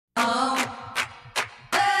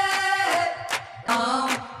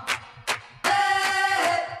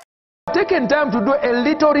taken time to do a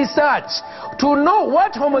little research to know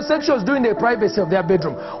what homosexuals do in the privacy of their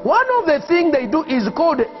bedroom. One of the things they do is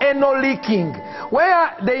called anal leaking,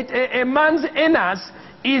 where a man's anus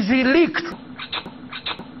is leaked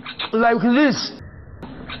like this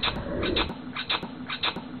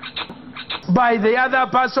by the other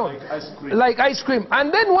person, like ice cream.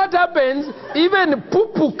 And then what happens, even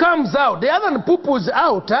poo-poo comes out, the other poo-poo's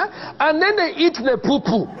out, and then they eat the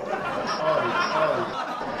poo-poo.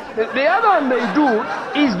 The other one they do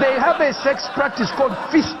is they have a sex practice called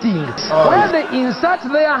fisting, where they insert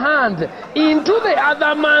their hand into the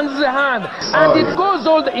other man's hand, and it goes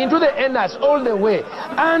into the anus all the way.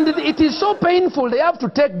 And it is so painful, they have to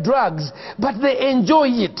take drugs, but they enjoy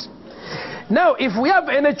it. Now, if we have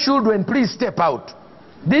any children, please step out.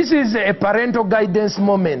 This is a parental guidance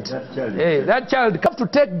moment. That child have to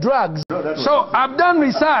take drugs. So I've done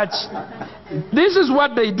research. This is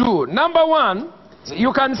what they do. Number one,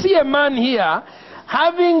 you can see a man here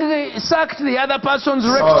having sucked the other person's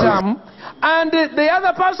rectum, and the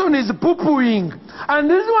other person is poo-pooing, and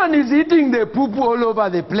this one is eating the poo-poo all over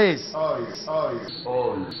the place.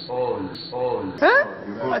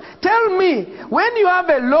 Tell me, when you have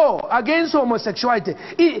a law against homosexuality,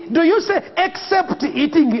 do you say except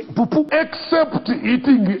eating poo-poo? Except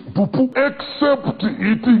eating poo-poo? Except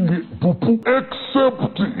eating poo-poo?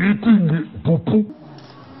 Except eating poo-poo?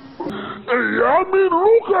 I mean,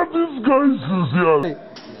 look at these guys here.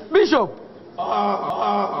 Bishop.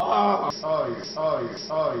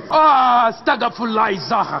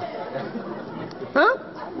 Stagafulaizaha.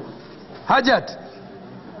 Hajat,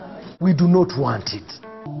 we do not want it.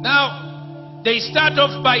 Now, they start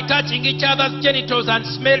off by touching each other's genitals and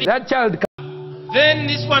smelling. That child. Then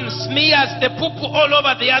this one smears the poo-poo all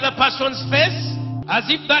over the other person's face. As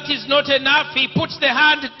if that is not enough, he puts the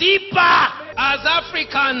hand deeper. As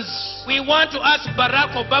Africans, we want to ask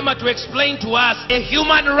Barack Obama to explain to us a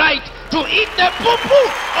human right to eat the poo-poo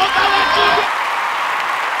of our children.